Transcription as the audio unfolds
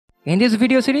In this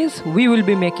video series, we will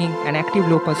be making an active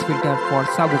low pass filter for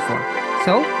subwoofer.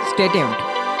 So stay tuned.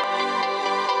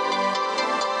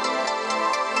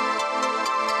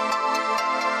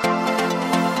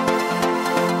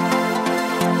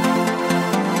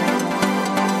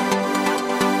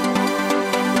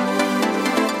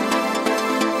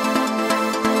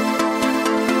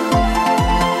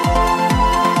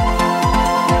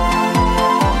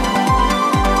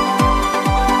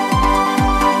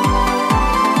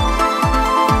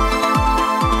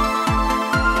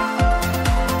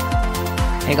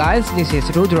 Hey guys, this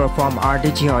is Rudra from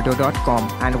RDGAudio.com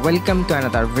and welcome to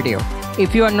another video.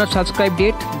 If you are not subscribed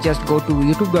yet, just go to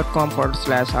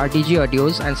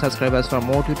youtube.com/RDGaudios and subscribe us for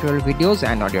more tutorial videos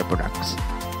and audio products.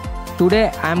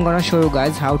 Today I am gonna show you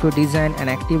guys how to design an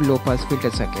active low pass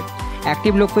filter circuit.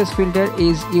 Active low pass filter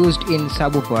is used in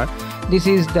subwoofer. This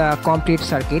is the complete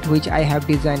circuit which I have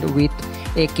designed with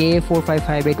a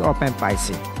KA4558 OpAmp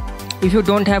IC. If you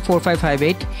don't have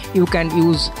 4558, you can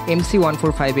use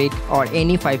MC1458 or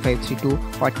any 5532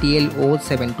 or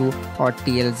TL072 or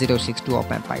TL062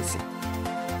 OpAmp IC.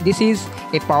 This is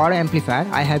a power amplifier.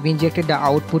 I have injected the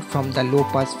output from the low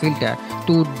pass filter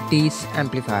to this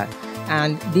amplifier,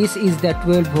 and this is the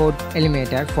 12 volt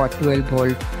eliminator for 12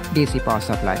 volt DC power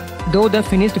supply. Though the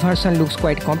finished version looks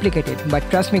quite complicated, but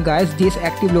trust me guys, this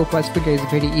active low pass filter is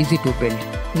very easy to build.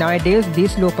 Nowadays,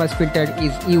 this low pass filter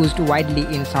is used widely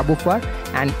in subwoofer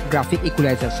and graphic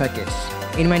equalizer circuits.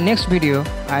 In my next video,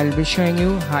 I will be showing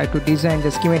you how to design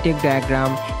the schematic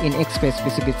diagram in XSpace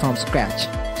PCB from scratch.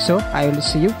 So I will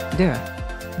see you there.